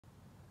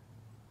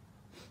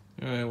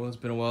Alright, well, it's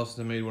been a while since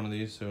I made one of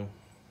these, so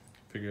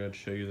I figured I'd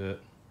show you that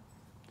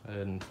I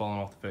hadn't fallen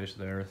off the face of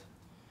the earth.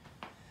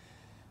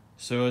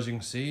 So as you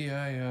can see,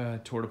 I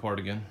tore it apart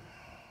again.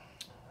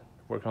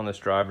 Working on this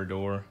driver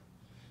door.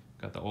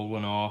 Got the old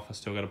one off. I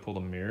still got to pull the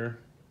mirror,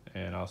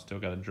 and I still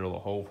got to drill a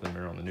hole for the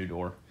mirror on the new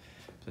door.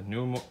 The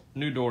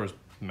new door is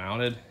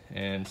mounted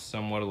and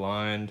somewhat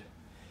aligned,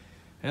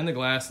 and the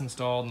glass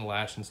installed and the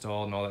latch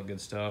installed and all that good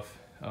stuff.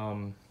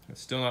 It's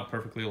still not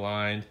perfectly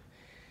aligned,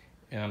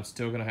 and I'm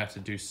still gonna have to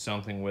do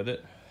something with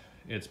it.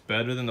 It's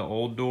better than the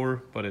old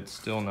door, but it's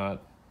still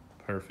not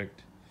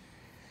perfect.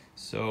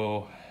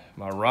 So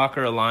my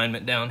rocker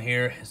alignment down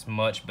here is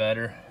much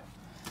better.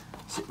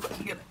 Let's see if I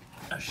can get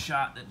a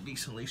shot that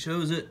decently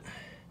shows it.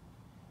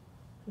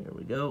 There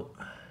we go.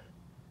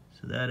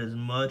 So that is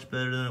much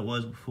better than it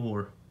was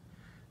before.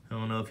 I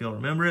don't know if y'all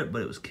remember it,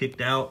 but it was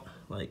kicked out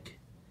like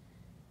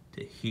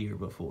to here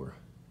before.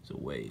 It's a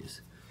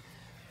ways.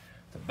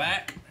 The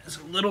back is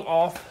a little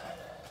off.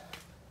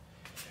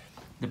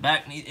 The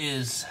back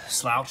is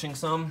slouching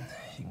some.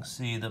 You can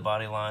see the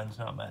body line's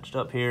not matched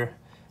up here.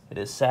 It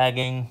is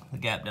sagging. The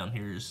gap down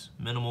here is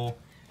minimal.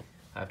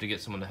 I have to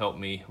get someone to help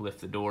me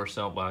lift the door.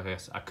 So, well, I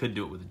guess I could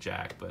do it with a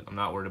jack, but I'm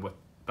not worried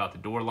about the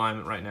door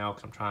alignment right now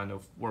because I'm trying to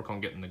work on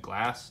getting the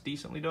glass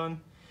decently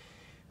done.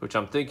 Which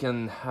I'm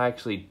thinking I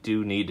actually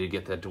do need to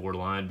get that door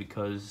lined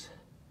because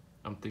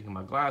I'm thinking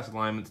my glass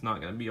alignment's not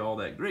going to be all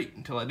that great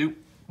until I do.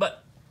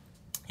 But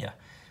yeah,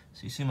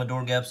 so you see my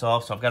door gap's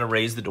off, so I've got to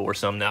raise the door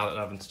some now that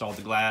I've installed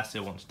the glass.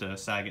 It wants to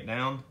sag it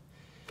down.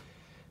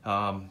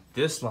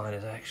 This line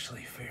is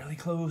actually fairly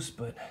close,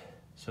 but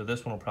so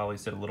this one will probably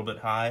sit a little bit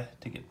high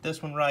to get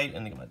this one right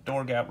and to get my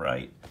door gap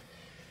right.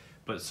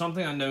 But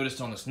something I noticed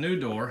on this new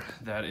door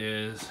that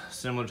is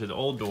similar to the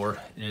old door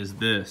is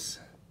this.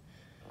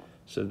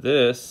 So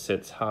this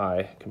sits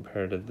high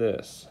compared to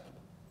this.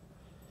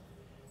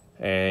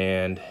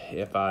 And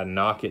if I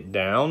knock it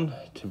down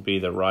to be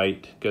the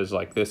right, because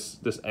like this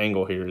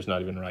angle here is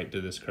not even right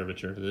to this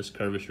curvature. This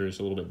curvature is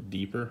a little bit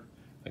deeper,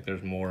 like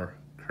there's more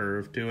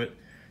curve to it.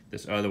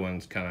 This other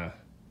one's kind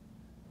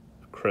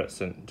of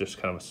crescent,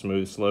 just kind of a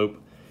smooth slope.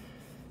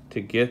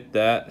 To get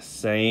that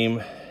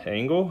same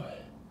angle,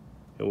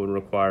 it would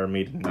require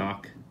me to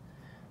knock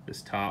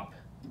this top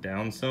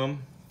down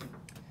some,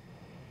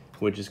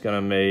 which is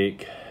gonna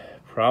make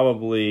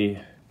probably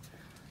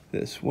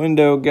this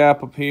window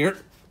gap up here.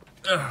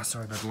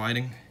 Sorry about the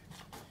lighting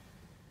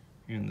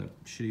and the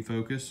shitty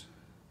focus,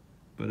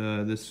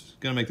 but this is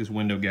gonna make this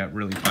window gap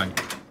really tight.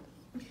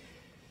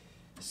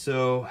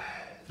 So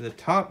the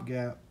top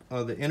gap,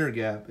 the inner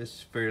gap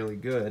is fairly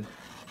good.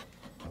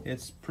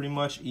 It's pretty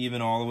much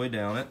even all the way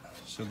down it,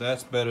 so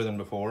that's better than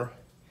before.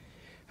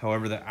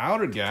 However, the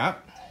outer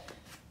gap,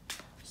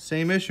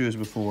 same issue as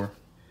before.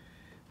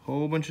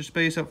 Whole bunch of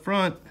space up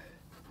front,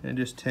 and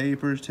just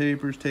tapers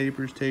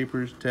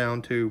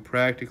down to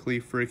practically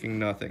freaking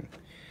nothing.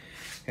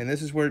 And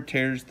this is where it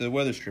tears the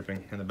weather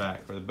stripping in the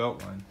back, or the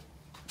belt line.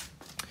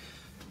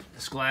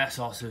 This glass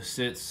also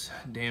sits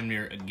damn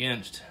near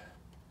against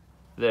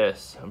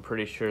this. I'm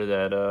pretty sure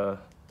that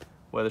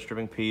weather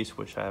stripping piece,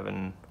 which I have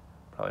in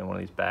probably one of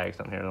these bags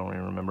down here, I don't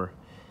even remember,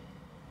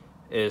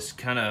 is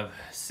kind of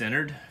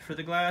centered for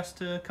the glass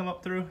to come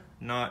up through,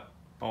 not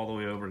all the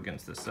way over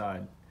against this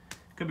side.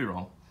 Could be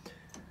wrong.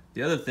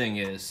 The other thing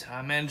is,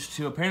 I managed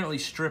to apparently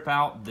strip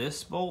out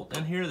this bolt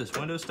in here, this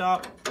window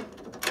stop.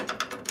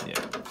 Yeah,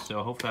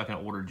 so hopefully I can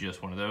order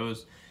just one of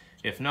those.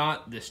 If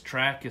not, this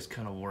track is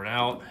kind of worn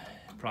out.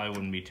 Probably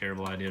wouldn't be a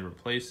terrible idea to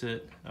replace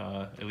it.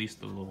 At least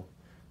the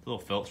little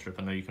felt strip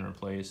I know you can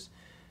replace.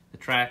 The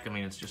track, I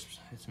mean,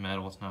 it's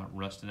metal, it's not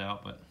rusted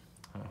out, but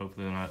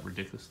hopefully they're not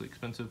ridiculously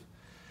expensive.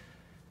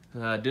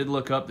 I did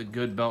look up the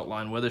good belt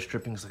line weather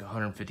stripping is like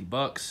 150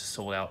 bucks,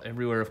 sold out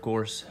everywhere, of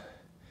course.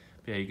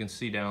 But yeah, you can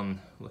see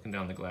looking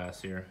down the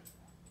glass here,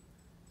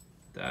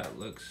 that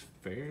looks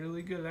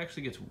fairly good. It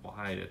actually gets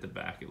wide at the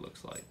back, it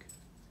looks like,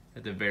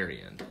 at the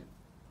very end,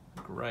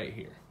 like right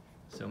here.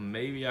 So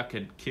maybe I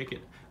could kick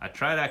it. I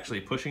tried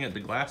actually pushing it,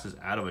 the glass is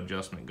out of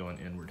adjustment going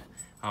inward.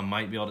 I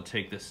might be able to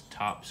take this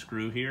top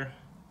screw here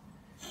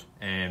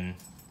and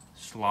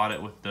slot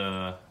it with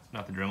the,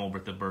 not the Dremel,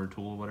 but the bird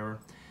tool or whatever,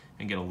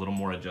 and get a little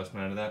more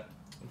adjustment out of that.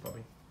 Hey,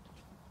 puppy,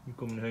 you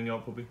coming to hang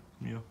out, puppy?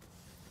 Yeah.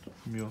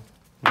 Yeah.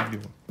 What are you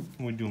doing?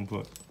 What are you doing,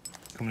 pup?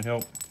 Coming to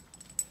help?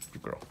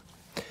 Good girl.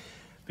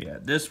 But yeah,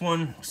 this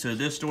one, so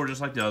this door,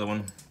 just like the other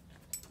one,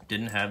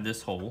 didn't have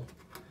this hole.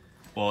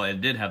 Well,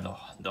 it did have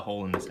the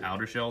hole in this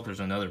outer shell.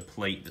 There's another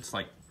plate that's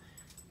like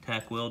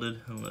tack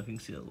welded. I don't know if you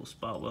can see that little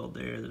spot weld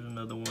there. There's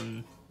another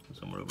one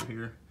somewhere over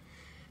here.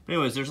 But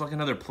anyways, there's like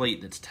another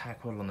plate that's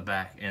tack welded on the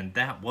back, and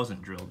that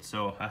wasn't drilled.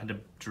 So I had to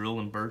drill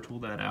and burr tool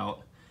that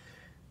out.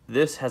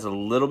 This has a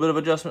little bit of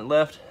adjustment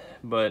left,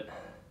 but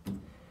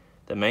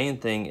the main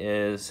thing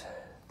is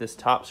this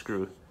top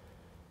screw,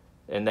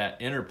 and that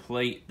inner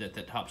plate that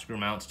the top screw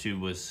mounts to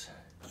was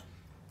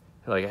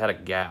like, it had a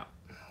gap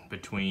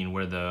between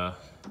where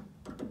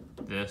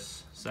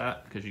this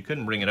sat, because you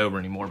couldn't bring it over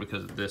anymore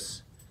because of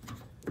this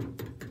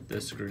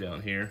screw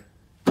down here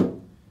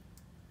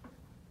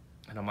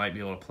And I might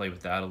be able to play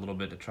with that a little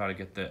bit to try to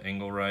get the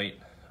angle right.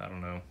 I don't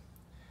know.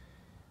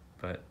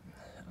 But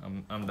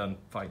I'm done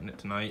fighting it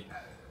tonight.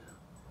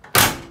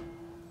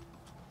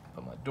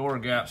 But my door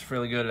gap's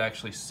fairly good. It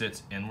actually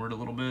sits inward a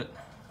little bit.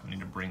 I need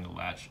to bring the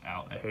latch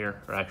out a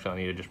hair. Or actually, I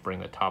need to just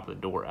bring the top of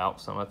the door out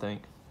some, I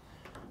think.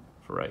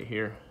 For right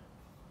here.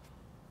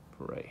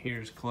 For right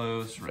here's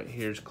close. Right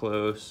here's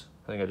close.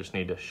 I think I just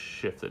need to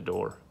shift the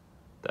door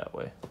that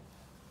way.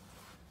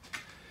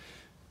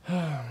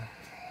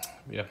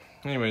 Yeah.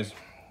 Anyways,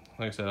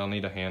 like I said, I'll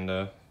need a hand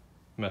to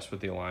mess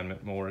with the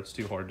alignment more. It's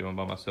too hard doing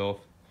by myself.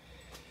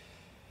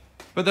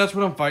 But that's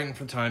what I'm fighting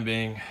for the time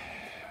being.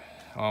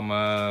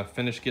 I'm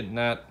finished getting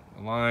that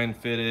line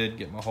fitted,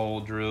 get my hole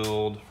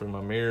drilled for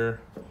my mirror,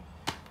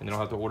 and then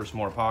I'll have to order some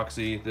more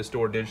epoxy. This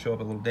door did show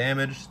up a little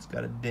damaged. It's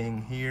got a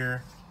ding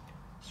here,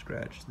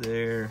 scratch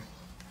there,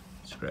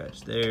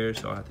 scratch there,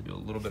 so I'll have to do a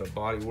little bit of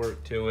body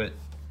work to it.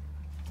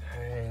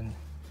 And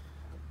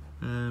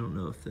I don't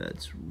know if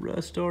that's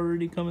rust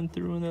already coming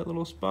through in that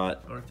little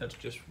spot, or if that's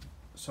just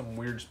some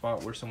weird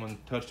spot where someone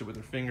touched it with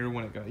their finger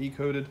when it got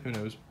E-coated, who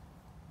knows.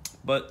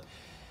 But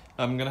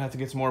I'm gonna have to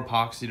get some more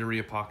epoxy to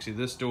re-epoxy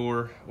this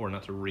door, or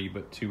not to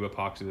but to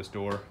epoxy this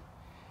door.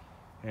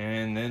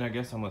 And then I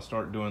guess I'm gonna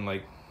start doing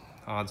like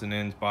odds and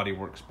ends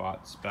bodywork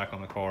spots back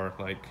on the car,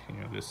 like, you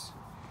know, this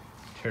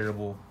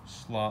terrible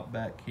slot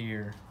back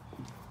here,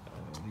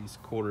 these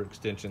quarter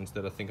extensions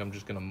that I think I'm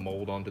just gonna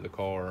mold onto the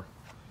car.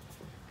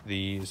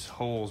 These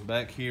holes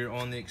back here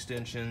on the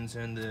extensions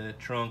and the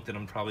trunk that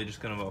I'm probably just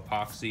gonna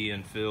epoxy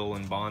and fill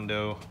and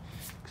Bondo,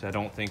 because I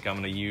don't think I'm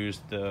gonna use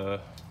the,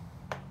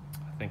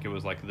 I think it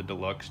was like the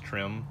deluxe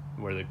trim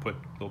where they put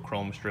little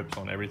chrome strips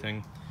on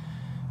everything.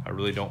 I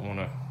really don't want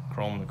to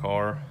chrome the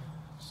car,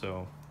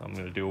 so I'm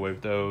going to do away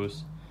with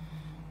those.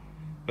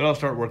 But I'll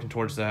start working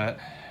towards that.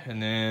 And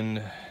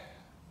then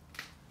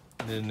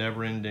the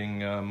never-ending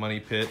money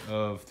pit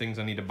of things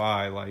I need to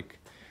buy, like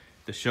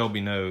the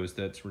Shelby nose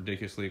that's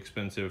ridiculously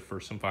expensive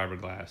for some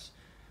fiberglass.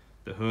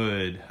 The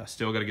hood, I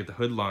still got to get the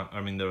hood line,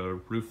 I mean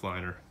the roof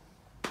liner.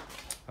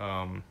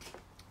 Got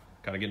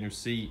to get new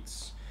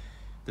seats.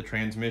 The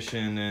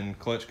transmission and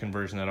clutch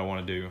conversion that I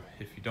want to do.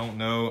 If you don't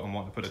know, I'm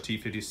wanting to put a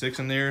T56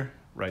 in there.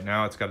 Right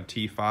now it's got a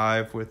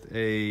T5 with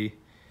a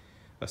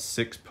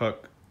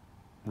 6-puck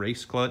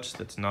race clutch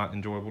that's not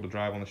enjoyable to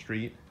drive on the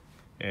street.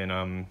 And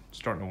I'm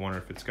starting to wonder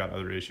if it's got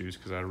other issues,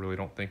 because I really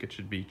don't think it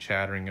should be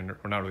chattering,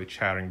 or not really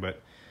chattering,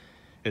 but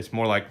it's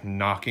more like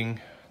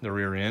knocking the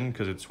rear end,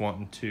 because it's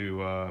wanting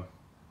to,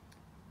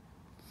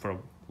 for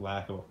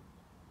lack of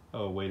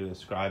a way to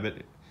describe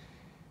it,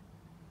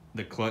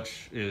 the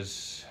clutch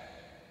is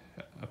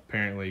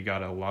apparently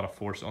got a lot of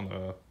force on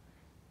the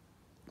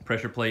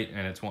pressure plate,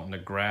 and it's wanting to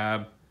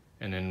grab,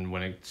 and then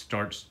when it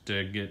starts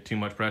to get too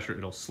much pressure,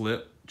 it'll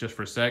slip just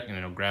for a sec, and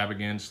it'll grab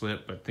again,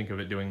 slip. But think of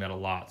it doing that a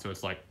lot, so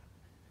it's like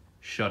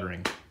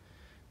shuttering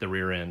the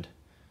rear end.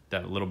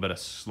 That little bit of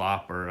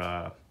slop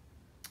or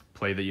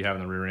play that you have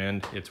in the rear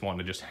end, it's wanting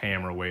to just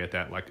hammer away at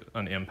that like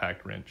an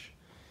impact wrench.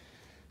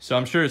 So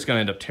I'm sure it's going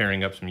to end up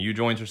tearing up some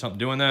U-joints or something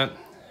doing that.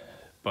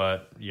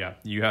 But yeah,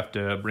 you have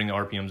to bring the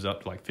RPMs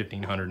up to like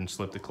 1500 and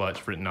slip the clutch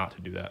for it not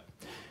to do that.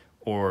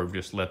 Or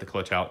just let the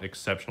clutch out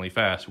exceptionally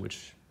fast,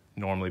 which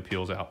normally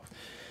peels out.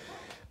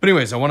 But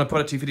anyways, I want to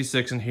put a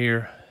T56 in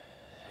here.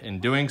 In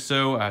doing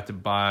so, I have to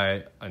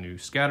buy a new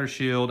scatter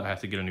shield. I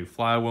have to get a new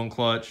flywheel and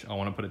clutch. I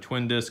want to put a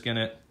twin disc in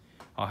it.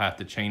 I'll have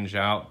to change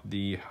out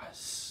the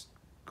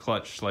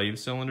clutch slave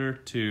cylinder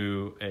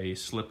to a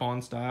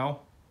slip-on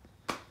style.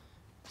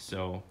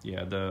 So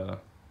yeah, the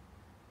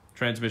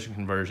transmission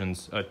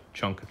conversion's a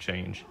chunk of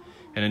change.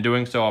 And in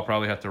doing so, I'll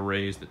probably have to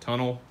raise the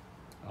tunnel.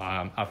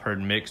 I've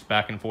heard mixed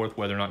back and forth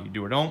whether or not you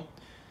do or don't.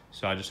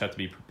 So I just have to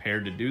be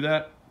prepared to do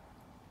that.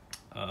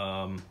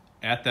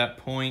 At that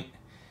point,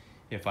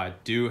 if I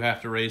do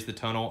have to raise the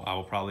tunnel, I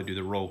will probably do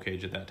the roll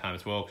cage at that time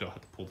as well, because I'll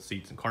have to pull the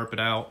seats and carpet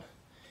out.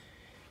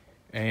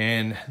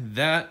 And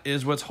that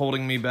is what's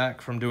holding me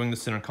back from doing the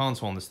center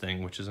console on this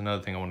thing, which is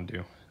another thing I want to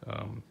do.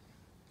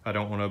 I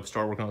don't want to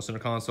start working on the center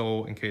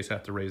console in case I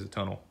have to raise the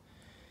tunnel.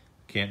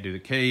 Can't do the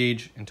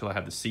cage until I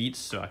have the seats,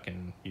 so I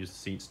can use the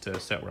seats to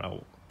set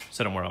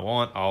them where I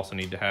want. I also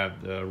need to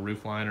have the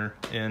roof liner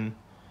in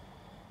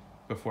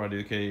before I do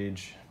the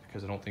cage,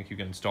 because I don't think you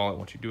can install it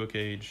once you do a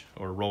cage,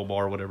 or a roll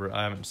bar or whatever.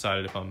 I haven't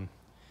decided if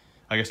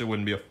I guess it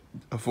wouldn't be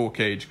a full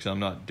cage, because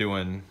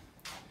I'm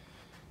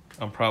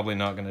probably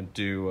not going to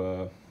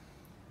do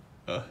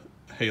a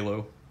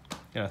halo,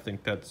 and I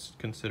think that's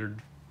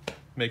considered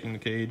making the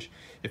cage.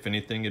 If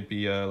anything, it'd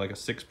be like a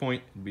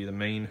 6-point. It'd be the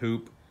main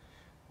hoop,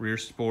 rear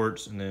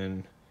supports, and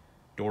then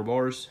door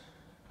bars.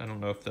 I don't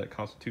know if that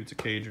constitutes a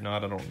cage or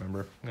not. I don't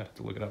remember. I have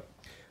to look it up.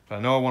 But I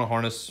know I want a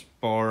harness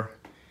bar,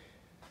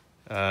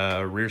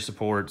 rear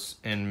supports,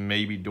 and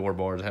maybe door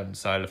bars. I haven't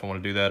decided if I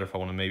want to do that or if I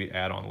want to maybe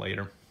add on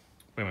later.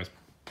 But anyways,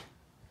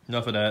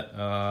 enough of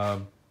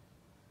that.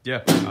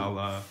 Yeah,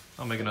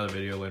 I'll make another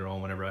video later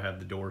on whenever I have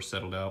the door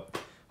settled out.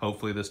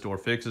 Hopefully this door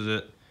fixes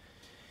it,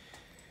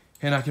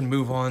 and I can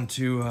move on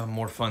to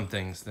more fun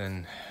things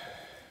than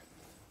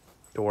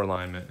door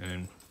alignment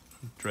and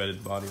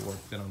dreaded body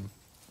work that I'm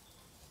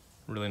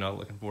really not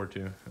looking forward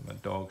to. And my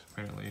dog's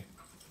apparently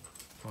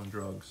on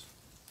drugs,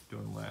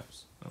 doing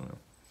laps. I don't know.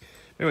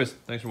 Anyways,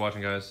 thanks for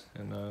watching, guys,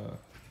 and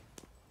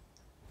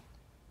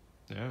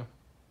yeah,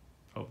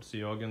 hope to see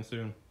you all again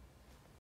soon.